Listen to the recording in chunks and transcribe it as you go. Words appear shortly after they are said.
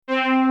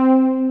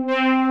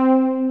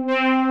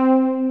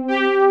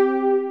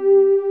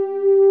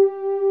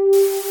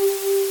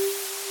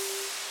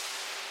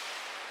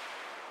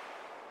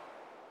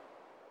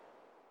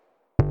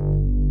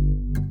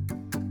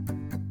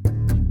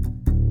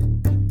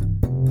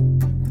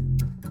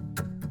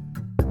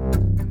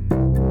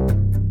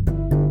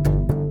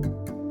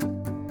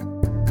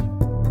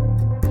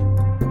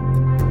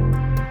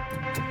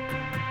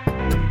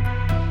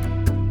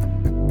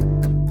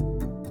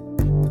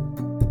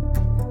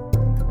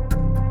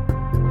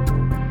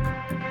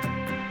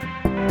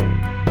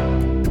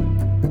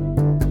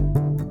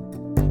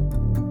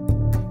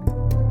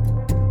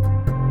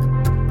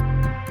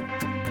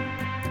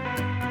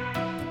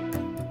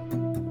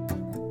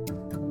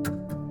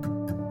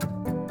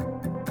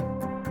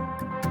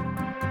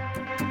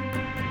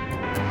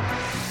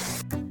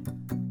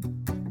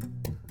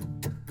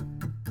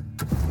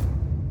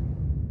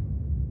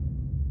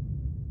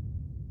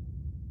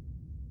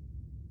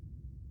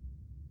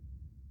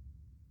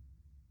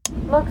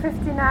Log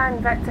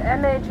 59, Vector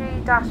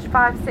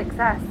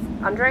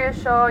MAG-56S. Andrea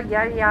Shaw,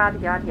 yada yada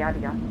yada yada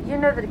yada. You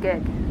know the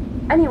gig.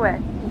 Anyway,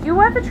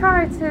 you ever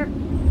try to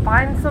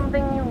find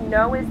something you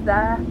know is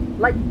there?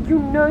 Like, you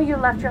know you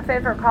left your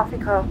favourite coffee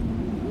cup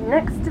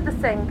next to the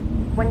sink.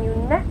 When you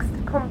next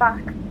come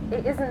back,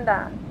 it isn't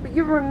there. But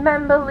you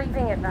remember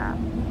leaving it there.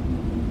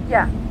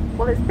 Yeah,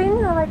 well, it's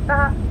been like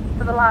that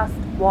for the last,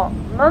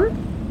 month?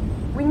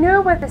 We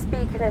know where this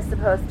beacon is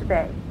supposed to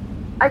be.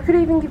 I could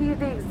even give you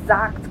the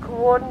exact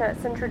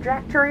coordinates and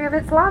trajectory of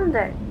its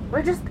landing.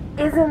 But it just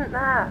isn't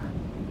there.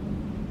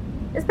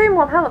 It's been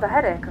one hell of a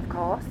headache, of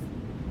course.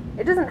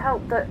 It doesn't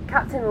help that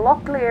Captain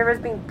Locklear has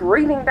been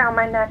breathing down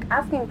my neck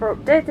asking for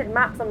updated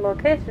maps and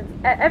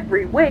locations at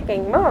every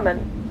waking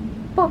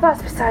moment. But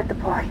that's beside the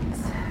point.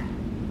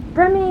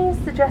 Remy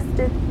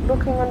suggested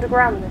looking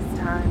underground this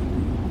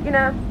time. You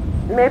know,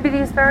 maybe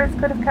these ferrets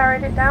could have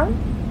carried it down?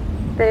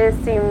 They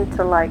seem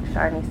to like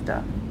shiny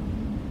stuff.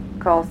 Of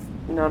course,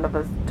 none of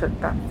us took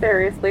that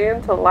seriously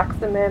until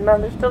Laxamir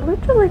managed to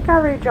literally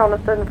carry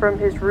Jonathan from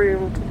his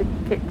room to the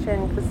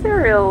kitchen for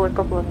cereal a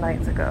couple of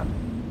nights ago.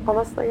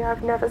 Honestly,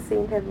 I've never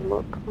seen him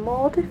look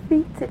more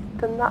defeated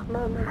than that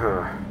moment.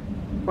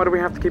 Why do we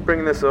have to keep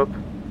bringing this up?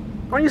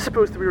 Aren't you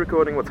supposed to be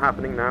recording what's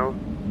happening now?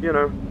 You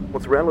know,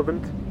 what's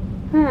relevant?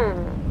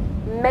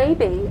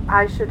 Maybe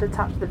I should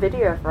attach the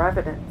video for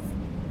evidence.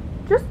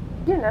 Just,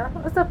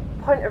 as a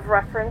point of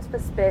reference for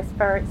space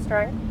ferret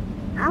strength.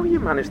 How you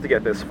managed to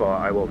get this far,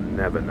 I will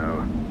never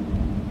know.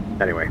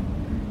 Anyway,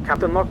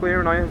 Captain Locklear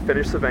and I have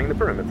finished surveying the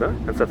perimeter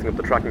and setting up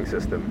the tracking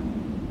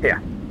system.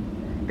 Here.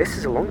 This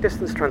is a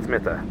long-distance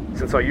transmitter,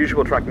 since our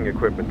usual tracking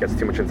equipment gets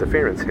too much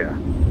interference here.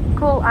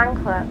 Cool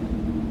anklet.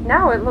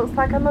 Now it looks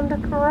like I'm under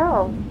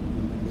parole.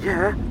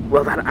 Yeah,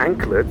 well, that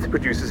anklet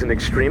produces an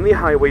extremely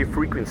high wave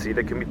frequency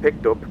that can be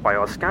picked up by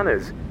our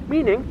scanners,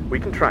 meaning we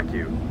can track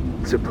you.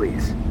 So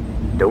please,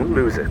 don't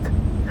lose it.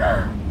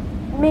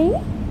 Me?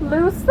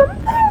 Lose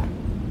something?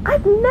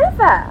 I'd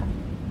never!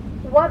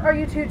 What are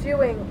you two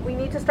doing? We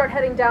need to start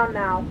heading down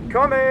now.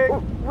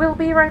 Coming! We'll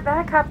be right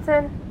there,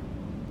 Captain.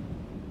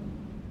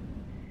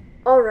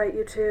 Alright,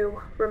 you two.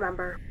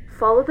 Remember,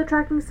 follow the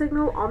tracking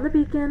signal on the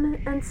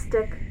beacon and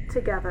stick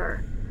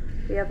together.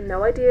 We have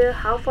no idea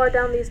how far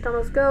down these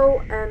tunnels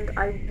go, and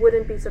I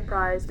wouldn't be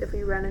surprised if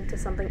we ran into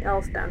something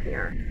else down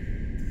here.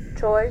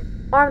 Choi,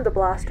 arm the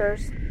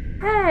blasters.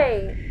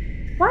 Hey!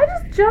 Why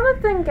does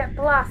Jonathan get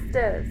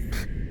blasters?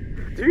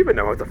 Do you even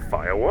know how to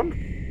fire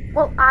one?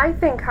 Well, I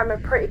think I'm a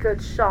pretty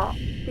good shot.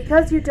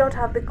 Because you don't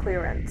have the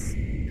clearance.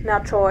 Now,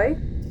 Choi,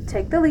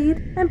 take the lead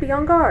and be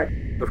on guard.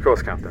 Of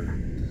course, Captain.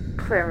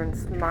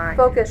 Clearance mine.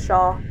 Focus,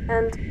 Shaw,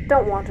 and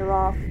don't wander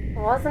off.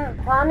 Wasn't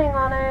planning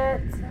on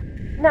it.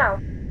 Now,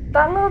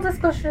 that little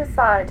discussion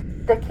aside,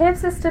 the cave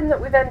system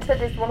that we've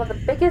entered is one of the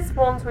biggest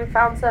ones we've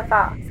found so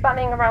far,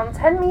 spanning around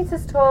 10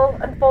 meters tall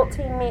and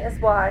 14 meters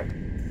wide.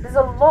 There's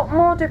a lot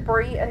more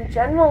debris and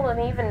general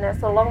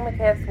unevenness along the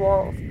cave's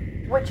walls,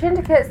 which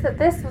indicates that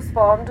this was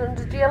formed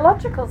under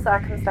geological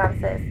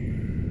circumstances.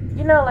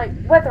 You know, like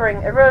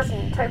weathering,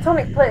 erosion,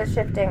 tectonic plate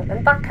shifting,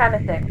 and that kind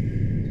of thing.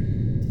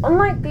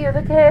 Unlike the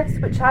other caves,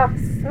 which have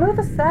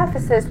smoother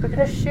surfaces, we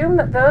can assume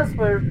that those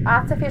were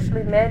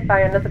artificially made by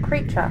another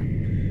creature.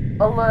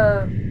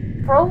 Although,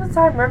 for all the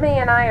time Remy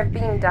and I have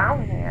been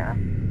down here,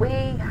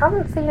 we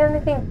haven't seen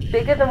anything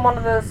bigger than one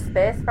of those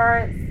space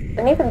ferrets,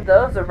 and even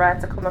those are rare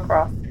to come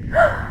across.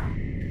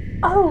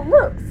 Oh,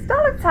 look,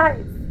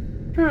 stalactites!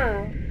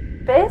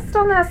 Based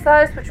on their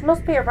size, which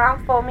must be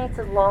around 4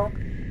 meters long,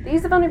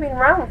 these have only been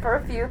around for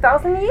a few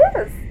thousand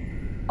years.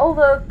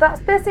 Although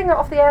that's basing it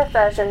off the Earth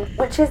version,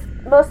 which is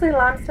mostly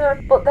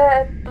limestone, but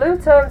their blue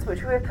tones,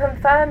 which we have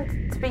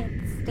confirmed to be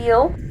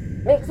steel,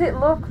 makes it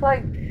look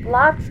like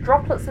large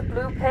droplets of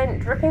blue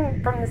paint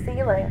dripping from the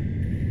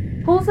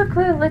ceiling. Pools of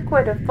clear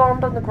liquid have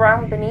formed on the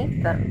ground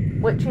beneath them,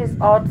 which is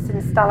odd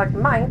since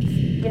stalagmites,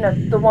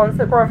 the ones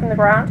that grow from the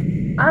ground,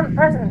 aren't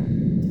present.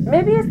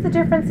 Maybe it's the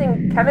difference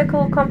in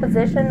chemical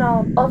composition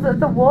or that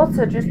the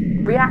water just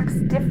reacts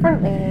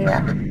differently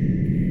here.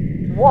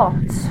 What?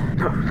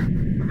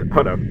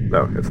 Oh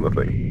no, it's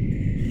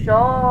nothing.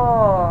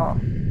 Sure.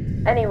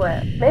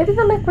 Anyway, maybe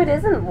the liquid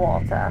isn't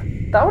water.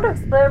 That would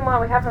explain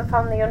why we haven't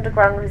found the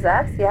underground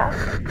reserves yet.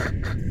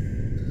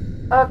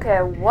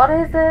 Okay, what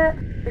is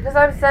it? Because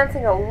I'm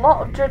sensing a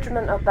lot of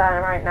judgment up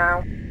there right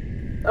now.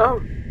 Oh,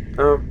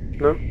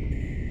 no.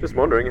 Just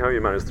wondering how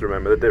you managed to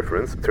remember the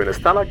difference between a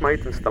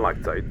stalagmite and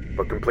stalactite,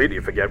 but completely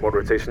forget what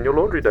rotation your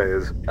laundry day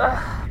is.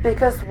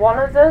 Because one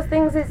of those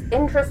things is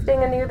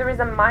interesting and the other is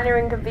a minor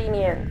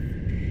inconvenience.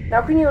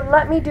 Now can you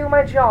let me do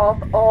my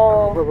job,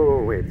 or...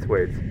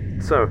 Wait.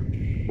 So,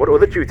 what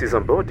other duties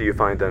on board do you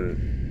find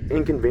an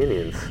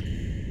inconvenience?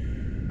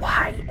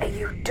 Why are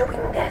you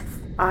doing this?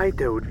 I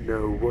don't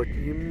know what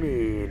you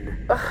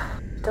mean.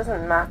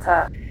 Doesn't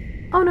matter.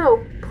 Oh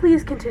no,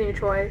 please continue,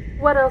 Choi.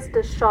 What else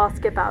does Shaw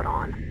skip out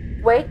on?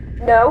 Wait,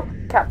 no,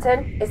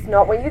 Captain, it's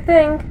not what you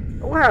think.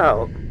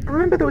 Well,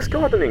 remember those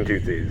gardening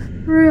duties?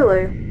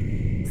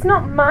 Really? It's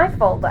not my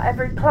fault that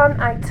every plant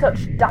I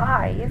touch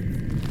dies.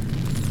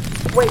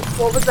 Wait,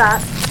 what was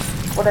that?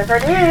 Whatever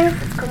it is,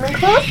 it's coming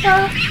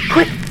closer.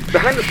 Quick!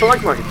 Behind the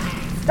stalagmites!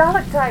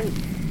 Stalactite.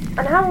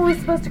 And how are we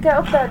supposed to get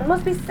up there? There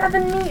must be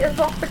 7 meters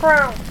off the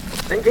ground.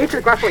 Engage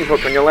the grappling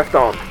hook on your left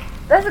arm.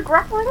 There's a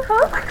grappling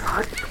hook?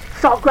 God.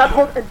 Shaw, grab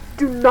hold and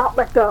do not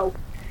let go.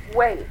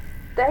 Wait,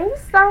 they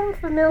sound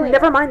familiar.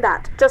 Never mind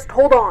that. Just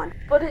hold on.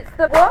 But it's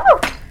the... Whoa!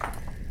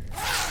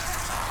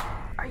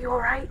 Are you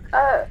alright?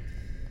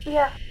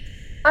 Yeah.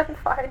 I'm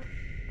fine.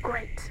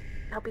 Great.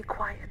 Now be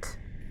quiet.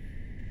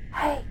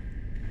 Hey,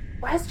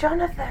 where's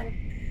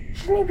Jonathan?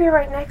 Shouldn't he be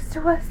right next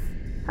to us?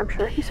 I'm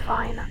sure he's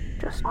fine.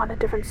 Just on a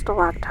different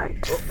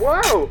stalactite.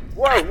 Whoa!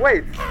 Whoa,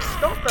 wait!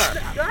 Stop that!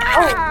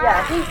 Oh,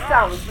 yeah, he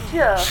sounds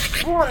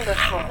just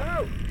wonderful.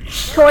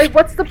 Troy,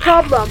 what's the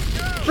problem?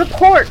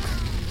 Report!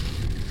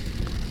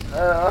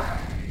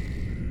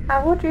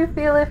 How would you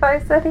feel if I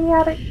said he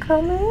had it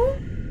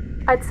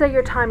coming? I'd say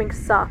your timing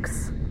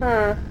sucks.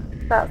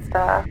 That's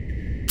fair.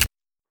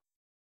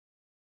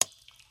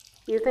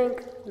 You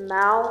think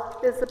now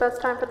is the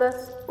best time for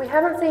this? We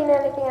haven't seen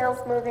anything else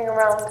moving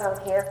around down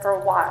here for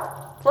a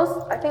while.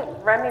 Plus, I think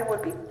Remy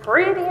would be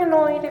pretty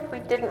annoyed if we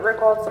didn't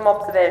record some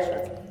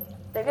observations.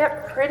 They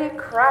get pretty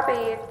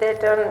crabby if they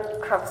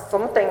don't have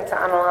something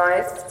to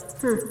analyze.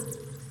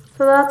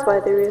 So that's why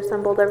they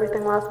reassembled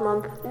everything last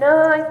month.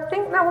 No, I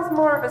think that was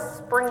more of a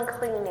spring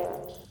cleaning.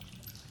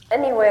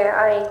 Anyway,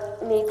 I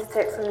need to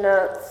take some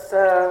notes,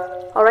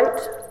 so...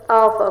 Alright,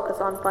 I'll focus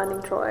on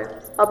finding Troy.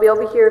 I'll be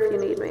over here if you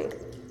need me.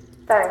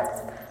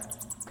 Thanks.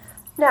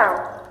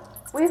 Now,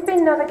 we've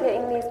been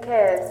navigating these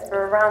caves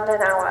for around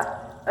an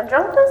hour, and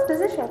Jonathan's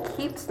position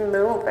keeps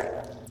moving.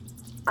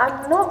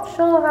 I'm not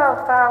sure how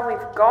far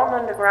we've gone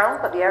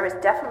underground, but the air is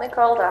definitely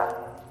colder.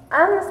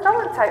 And the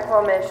stalactite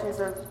formations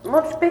are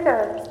much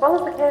bigger, as well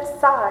as the cave's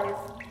size.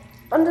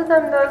 Under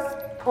them, those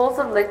pools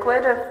of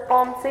liquid have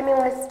formed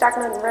seemingly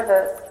stagnant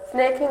rivers,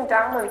 snaking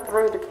down and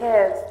through the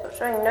caves, but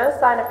showing no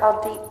sign of how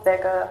deep they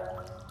go.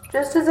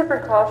 Just as a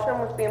precaution,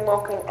 we've been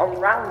walking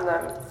around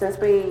them, since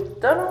we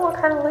don't know what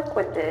kind of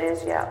liquid it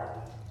is yet.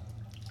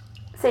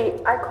 See,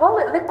 I call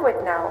it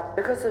liquid now,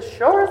 because as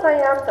sure as I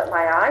am that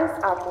my eyes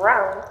are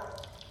brown,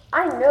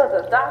 I know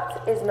that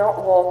that is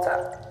not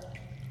water.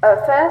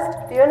 At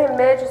first, the only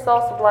major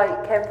source of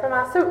light came from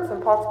our suits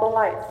and portable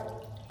lights,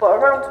 but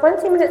around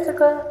 20 minutes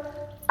ago,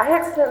 I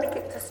accidentally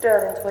kicked a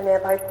stone into a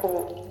nearby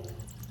pool.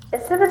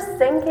 Instead of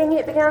sinking,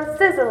 it began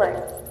sizzling,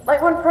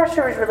 like when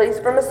pressure is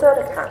released from a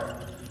soda can.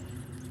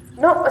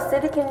 Not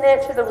acidic in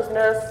nature, there was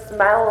no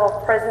smell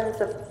or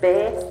presence of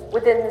base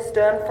within the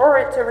stone for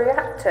it to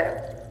react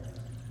to.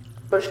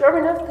 But sure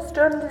enough, the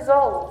stone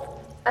dissolved,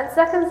 and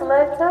seconds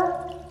later,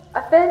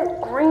 a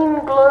faint green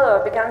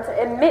glow began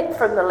to emit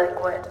from the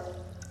liquid.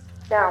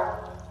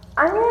 Now,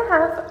 I may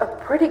have a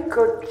pretty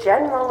good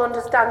general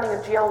understanding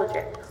of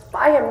geology,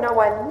 but I am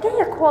nowhere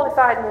near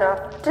qualified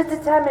enough to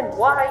determine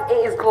why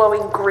it is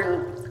glowing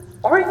green,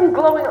 or even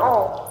glowing at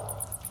all.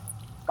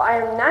 But I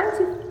am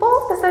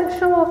 94%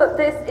 sure that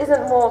this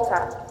isn't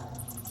water.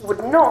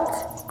 Would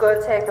not go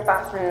take a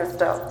bath in the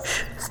stove.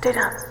 Shh, stay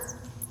down.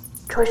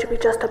 Troy should be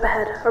just up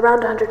ahead,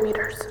 around 100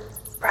 meters.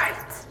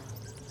 Right.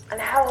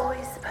 And how are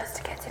we supposed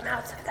to get him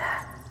out of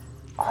there?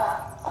 Or,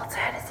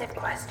 alternative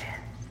question,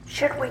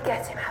 should we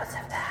get him out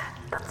of there?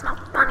 That's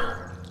not funny.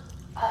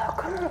 Oh,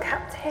 come on,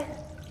 Captain.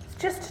 It's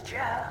just a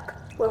joke.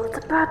 Well, it's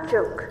a bad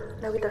joke.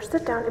 Now either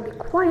sit down and be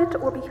quiet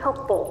or be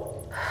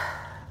helpful.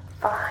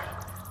 Fine.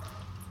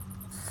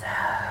 So,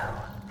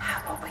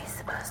 how are we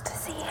supposed to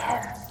see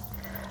him?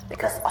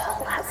 Because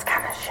all that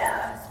scanner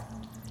shows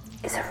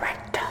is a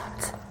red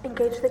dot.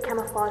 Engage the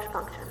camouflage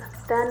function.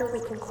 Then we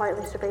can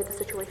quietly survey the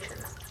situation.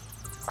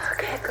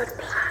 Okay, good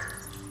plan.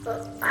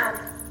 But,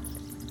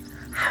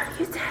 how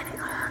do you turn it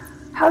on?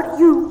 How do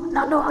you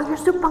not know how your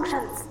suit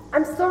functions?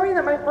 I'm sorry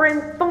that my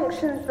brain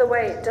functions the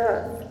way it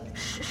does.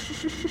 Shh, shh,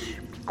 shh, shh, shh.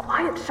 Be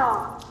quiet,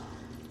 Shaw.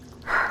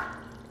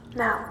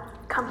 Now,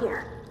 come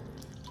here.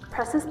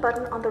 Press this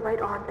button on the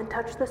right arm and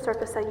touch the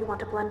surface that you want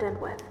to blend in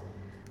with.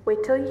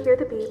 Wait till you hear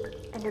the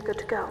beep, and you're good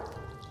to go.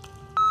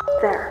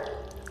 There.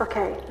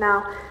 Okay,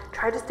 now,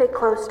 try to stay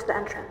close to the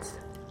entrance.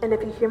 And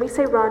if you hear me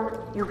say run,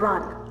 you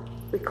run.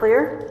 We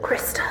clear?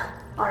 Crystal.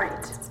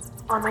 Alright,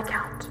 on my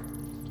count.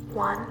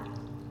 1,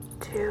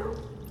 2,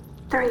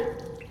 3.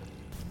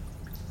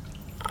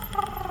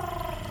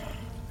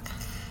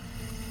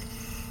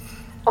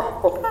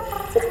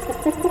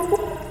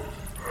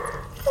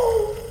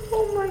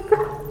 Oh my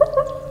god.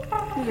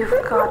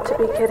 You've got to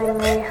be kidding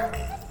me.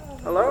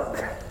 Hello?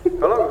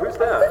 Hello, who's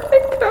there? I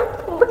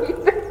can't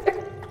believe it.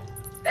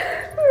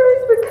 Where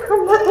is the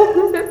camera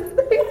on this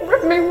thing?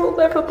 Remy will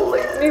never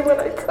believe me when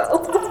I tell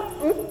them.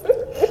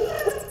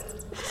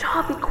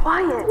 Shaw, be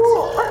quiet.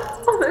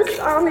 Oh, this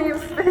army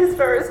of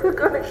spacefarers are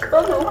gonna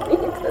cuddle me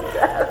to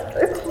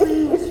death.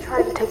 Please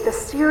try to take this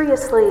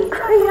seriously.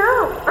 I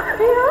am.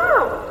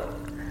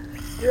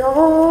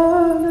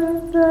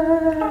 Jonathan,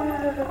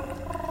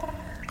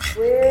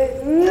 we're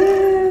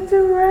here to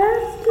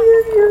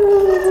rescue you.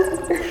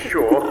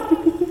 Sure.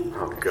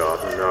 Oh god,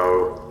 no.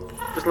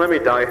 Just let me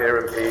die here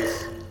in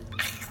peace.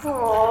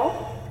 Aw,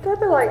 don't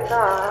be like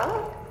that.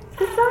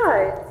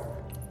 Besides,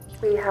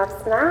 We have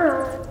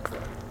snacks.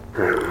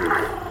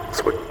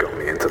 That's what got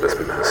me into this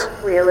mess.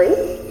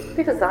 Really?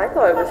 Because I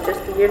thought it was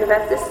just the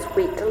universe's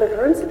sweet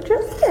deliverance of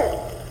justice.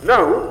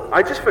 No,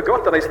 I just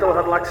forgot that I still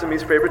had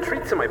Laxami's favourite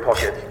treats in my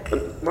pocket.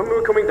 And when we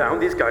were coming down,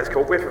 these guys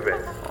caught whiff of it.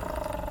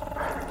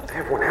 They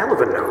have one hell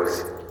of a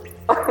nose.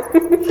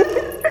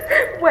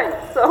 Wait,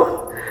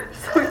 so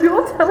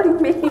you're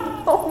telling me,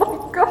 oh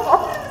my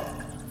god,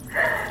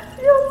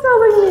 you're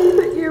telling me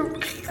that you,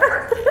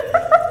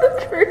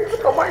 the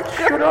truth, oh my god.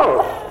 Shut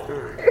up.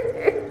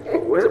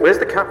 Where's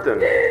the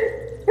captain?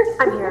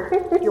 I'm here.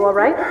 You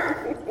alright?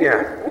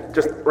 Yeah,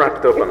 just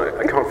wrapped up and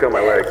I can't feel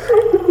my legs.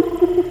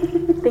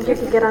 Think you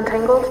can get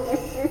untangled?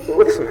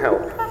 With some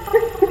help.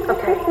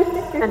 Okay.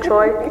 And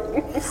Troy?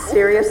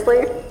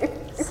 Seriously?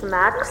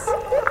 Snacks?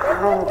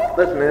 I'll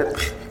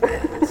admit,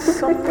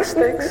 some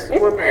mistakes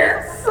were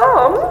made.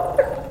 Some?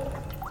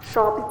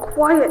 Shaw, be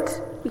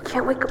quiet. You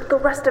can't wake up the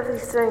rest of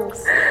these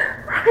things.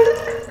 Right,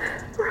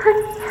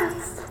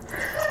 yes.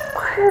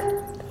 Quiet.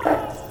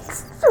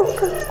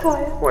 Super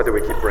quiet. Why do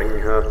we keep bringing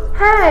her?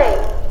 Hey!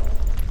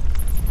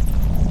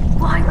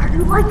 Why are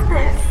you like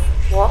this?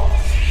 What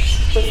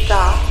was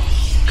that?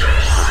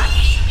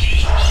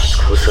 It's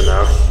closer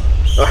now.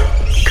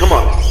 Come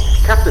on.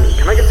 Captain,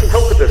 can I get some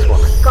help with this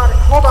one? Got it.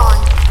 Hold on.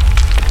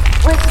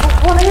 Wait,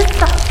 what is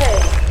that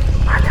thing?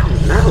 I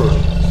don't know.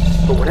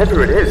 But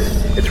whatever it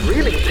is, it's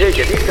really big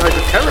and these guys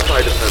are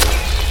terrified of him.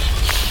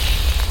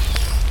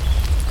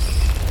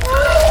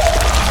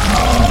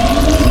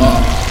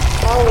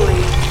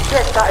 Holy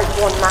shit, that is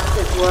one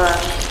massive worm.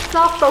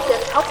 Soft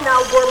focus. Help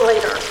now, worm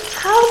later.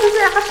 How does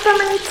it have so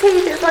many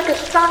teeth? It's like a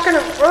shark and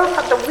a rope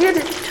had the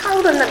weirdest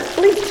child and then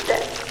bleached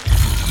it.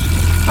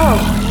 Oh,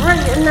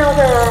 great, and now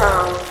they're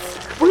around.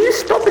 Will you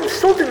stop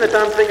insulting the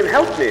damn thing and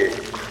help me?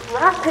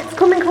 Crap, it's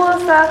coming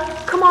closer.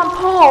 Come on,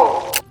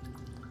 Paul.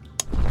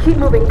 Keep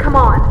moving. Come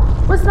on.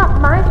 Well, it's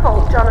not my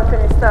fault Jonathan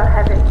is so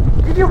heavy.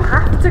 Did you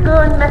have to go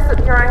and mess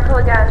up your ankle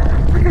again?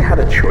 Like I had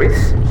a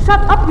choice.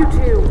 Shut up, you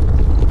two.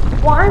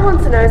 What I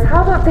want to know is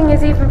how that thing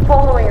is even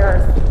following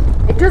us.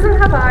 It doesn't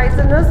have eyes,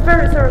 and those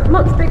ferrets are a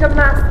much bigger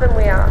mass than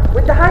we are,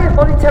 with the higher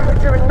body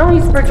temperature and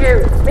noise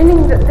produced,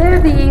 meaning that they're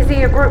the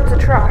easier group to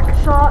track.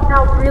 Shaw,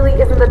 now really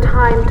isn't the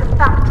time to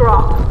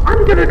backdrop.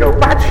 I'm gonna go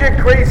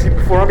batshit crazy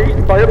before I'm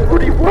eaten by a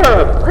bloody worm.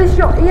 At least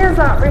your ears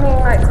aren't ringing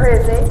like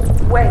crazy.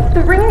 Wait,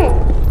 they're ringing.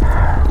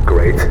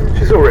 Great,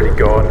 she's already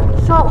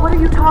gone. Shaw, what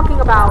are you talking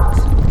about?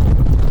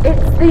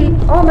 It's the,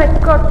 oh my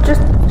god,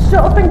 just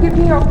shut up and give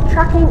me your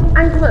tracking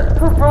anklet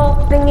parole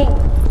thingy.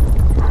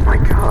 Oh my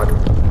god,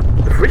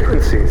 the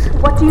frequencies.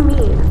 What do you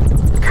mean?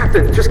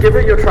 Captain, just give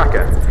her your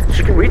tracker.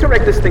 She can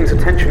redirect this thing's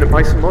attention and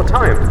buy some more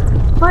time.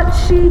 But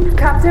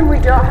Captain, we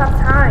don't have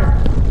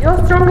time.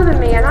 You're stronger than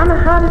me and I'm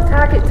a harder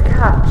target to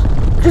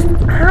catch. Just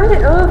hand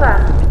it over.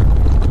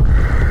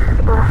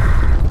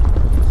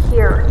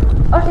 Here.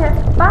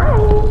 Okay, bye.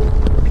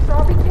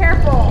 Shaw, be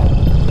careful.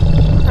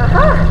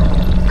 Aha!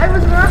 I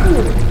was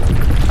right.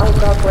 Oh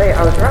god, wait,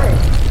 I was right.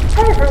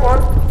 Hey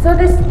everyone. So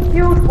this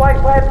huge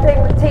white web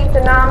thing with teeth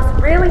and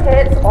arms really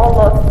hits or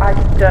loves, I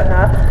don't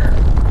know,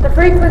 the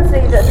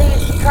frequency that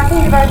these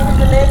tracking devices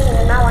are emitting,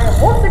 and now I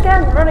am once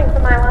again running for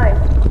my life.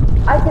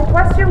 I can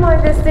question why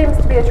this seems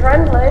to be a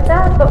trend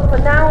later, but for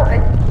now I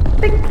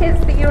think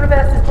it's the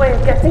universe's way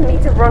of getting me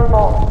to run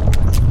more.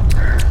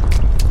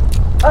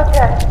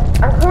 Okay,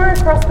 I'm coming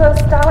across those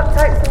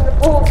stalactites in the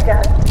pools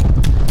again.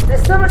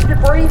 There's so much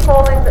debris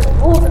falling that the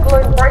pools are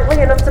glowing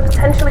brightly enough to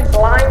potentially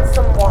blind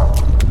someone.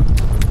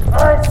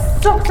 Oh, it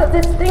sucks that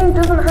this thing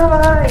doesn't have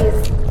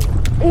eyes.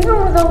 Even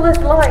with all this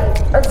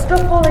light and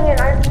stuff falling in,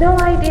 I have no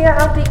idea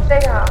how deep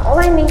they are. All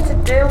I need to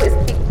do is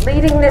keep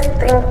leading this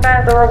thing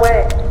further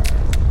away.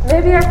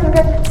 Maybe I can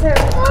get it too.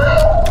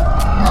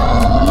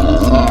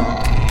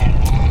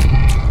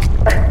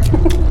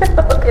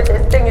 Okay,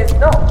 this thing is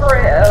not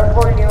great at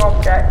avoiding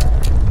objects,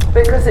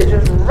 because it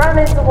just ran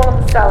into one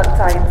of the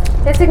stalactites,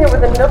 hitting it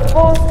with enough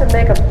force to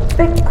make a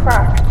big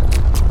crack,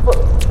 but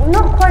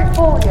not quite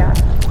full yet.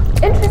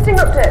 Interesting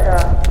update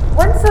though.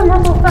 When some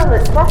rubble fell,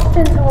 it splashed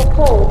into a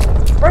pool,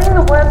 spraying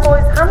the worm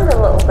boy's hand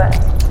a little bit,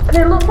 and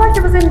it looked like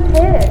it was in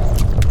pain.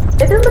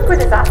 Is it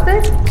liquid as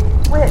acid?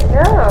 Wait,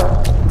 no.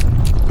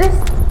 This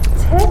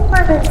tape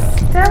web in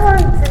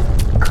steroids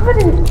is covered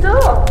in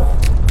dust.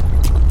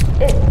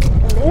 It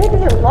may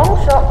be a long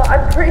shot, but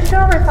I'm pretty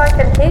sure if I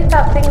can hit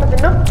that thing with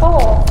enough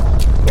force,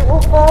 it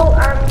will fall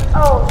and,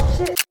 oh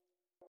shit.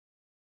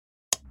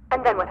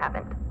 And then what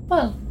happened?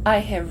 Well, I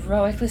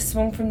heroically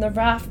swung from the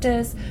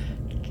rafters,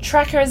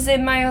 trackers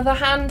in my other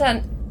hand,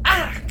 and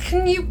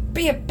can you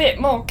be a bit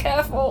more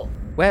careful?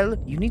 Well,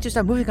 you need to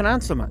stop moving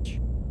around so much.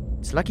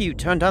 It's lucky you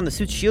turned on the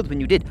suit's shield when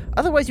you did,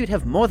 otherwise you'd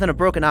have more than a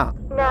broken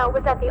arm. Now,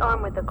 was that the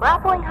arm with the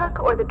grappling hook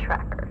or the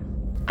tracker?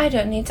 I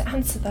don't need to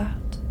answer that.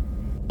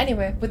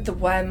 Anyway, with the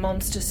worm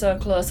monster so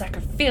close I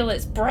could feel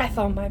its breath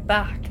on my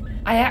back,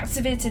 I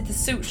activated the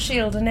suit's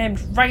shield and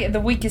aimed right at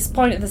the weakest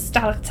point of the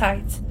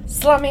stalactite,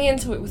 slamming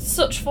into it with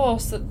such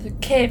force that the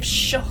cave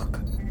shook.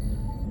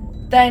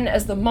 Then,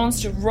 as the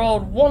monster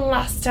roared one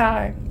last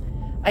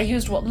time, I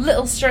used what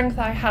little strength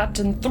I had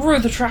and threw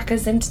the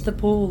trackers into the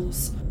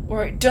pools,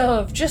 where it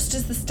dove just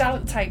as the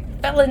stalactite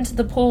fell into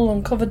the pool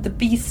and covered the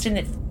beast in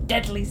its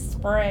deadly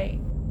spray.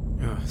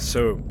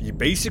 So, you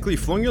basically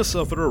flung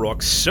yourself at a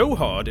rock so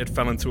hard it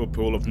fell into a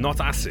pool of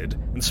not acid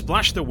and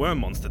splashed the worm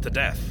monster to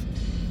death.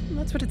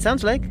 That's what it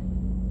sounds like.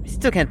 I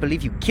still can't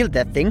believe you killed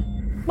that thing.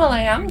 Well,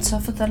 I am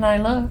tougher than I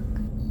look.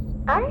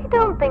 I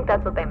don't think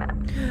that's what they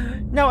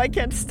meant. Now I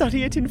can't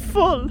study it in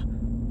full.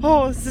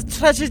 Oh, the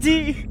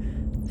tragedy.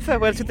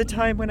 Farewell to the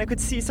time when I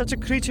could see such a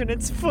creature in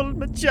its full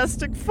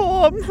majestic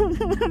form.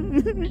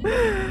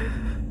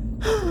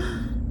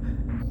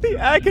 The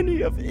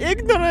agony of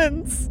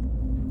ignorance.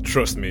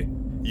 Trust me,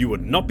 you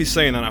would not be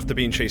saying that after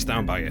being chased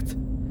down by it.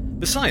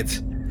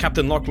 Besides,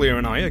 Captain Locklear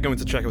and I are going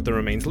to check out the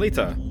remains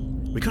later.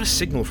 We got a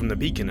signal from the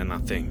beacon in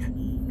that thing.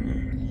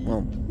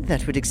 Well,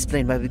 that would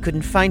explain why we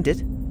couldn't find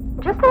it.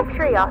 Just out of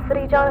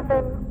curiosity,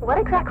 Jonathan, what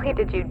exactly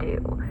did you do?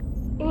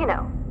 You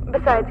know,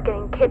 besides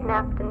getting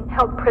kidnapped and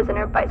held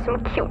prisoner by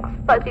some cute,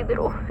 fuzzy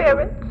little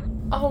ferrets.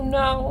 Oh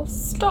no,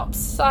 stop,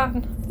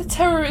 son. The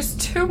terror is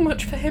too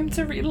much for him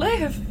to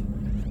relive.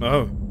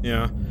 Oh,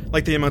 yeah.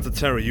 Like the amount of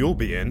terror you'll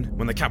be in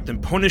when the captain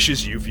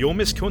punishes you for your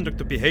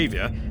misconduct of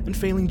behaviour and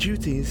failing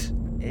duties.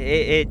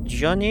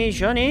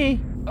 Johnny?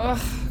 Ugh,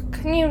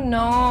 can you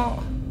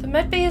not? The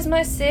medbay is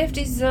my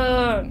safety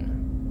zone.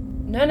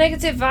 No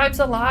negative vibes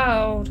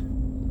allowed.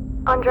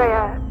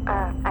 Andrea,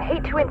 I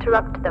hate to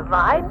interrupt the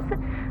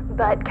vibes,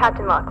 but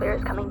Captain Locklear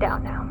is coming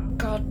down now.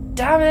 God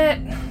damn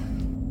it.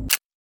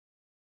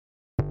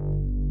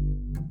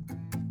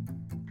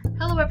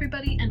 Hello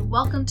everybody and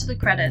welcome to the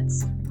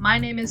credits. My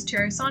name is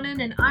Terry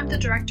Sonnen and I'm the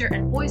director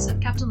and voice of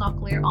Captain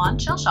Locklear on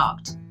Shell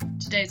Shocked.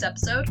 Today's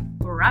episode,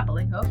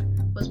 Grappling Hook,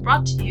 was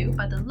brought to you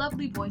by the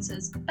lovely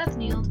voices Beth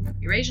Neild,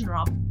 Eurasian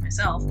Rob,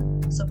 myself,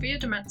 Sophia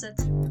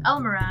Demetzitz,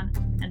 Ella Moran,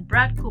 and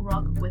Brad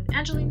Coolrock with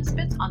Angelina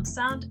Spitz on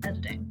sound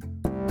editing.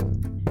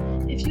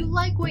 If you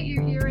like what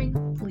you're hearing,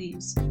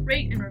 please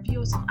rate and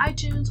review us on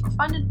iTunes or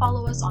find and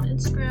follow us on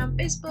Instagram,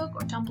 Facebook,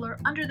 or Tumblr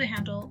under the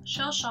handle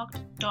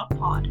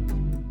shellshocked.pod.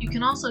 You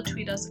can also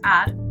tweet us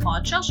at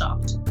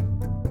podshellshocked.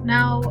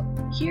 Now,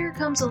 here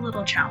comes a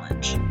little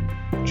challenge.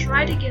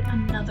 Try to get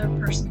another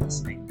person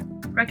listening.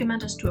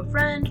 Recommend us to a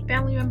friend,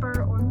 family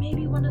member, or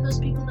maybe one of those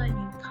people that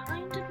you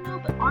kind of know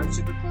but aren't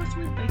super close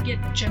with but get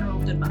general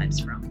good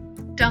vibes from.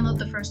 Download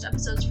the first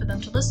episodes for them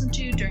to listen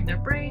to during their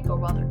break or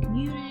while they're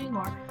commuting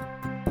or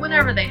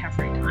whenever they have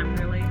free time,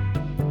 really.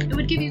 It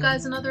would give you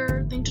guys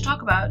another thing to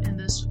talk about in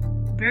this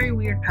very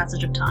weird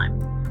passage of time.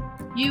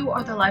 You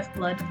are the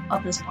lifeblood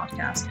of this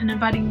podcast, and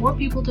inviting more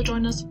people to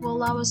join us will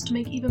allow us to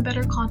make even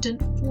better content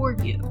for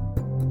you.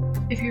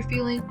 If you're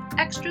feeling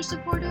extra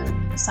supportive,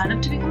 sign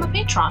up to become a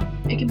patron.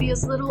 It can be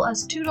as little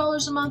as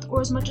 $2 a month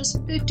or as much as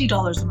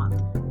 $50 a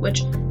month,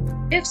 which,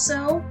 if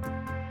so,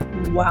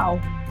 wow,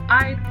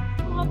 I'd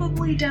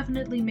probably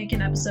definitely make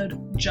an episode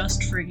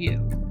just for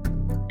you.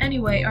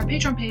 Anyway, our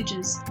Patreon page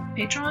is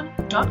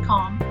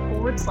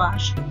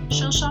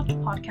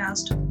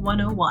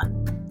patreon.com/shellshockedpodcast101.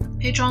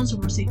 Patrons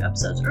will receive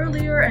episodes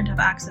earlier and have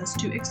access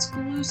to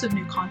exclusive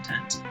new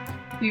content.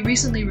 We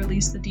recently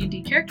released the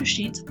D&D character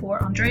sheets for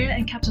Andrea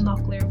and Captain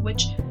Locklear,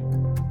 which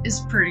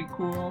is pretty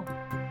cool.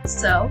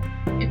 So,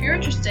 if you're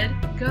interested,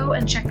 go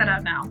and check that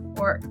out now,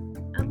 or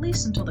at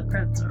least until the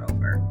credits are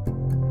over.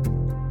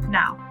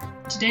 Now,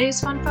 today's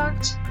fun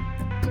fact.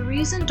 The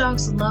reason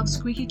dogs love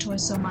squeaky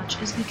toys so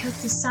much is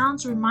because the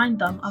sounds remind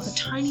them of a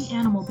tiny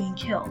animal being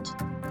killed.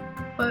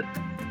 But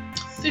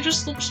they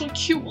just look so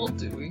cute while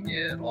doing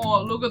it.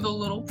 Oh, look at the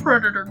little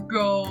predator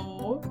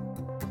go.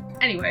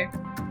 Anyway,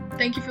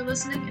 thank you for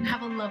listening and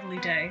have a lovely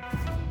day.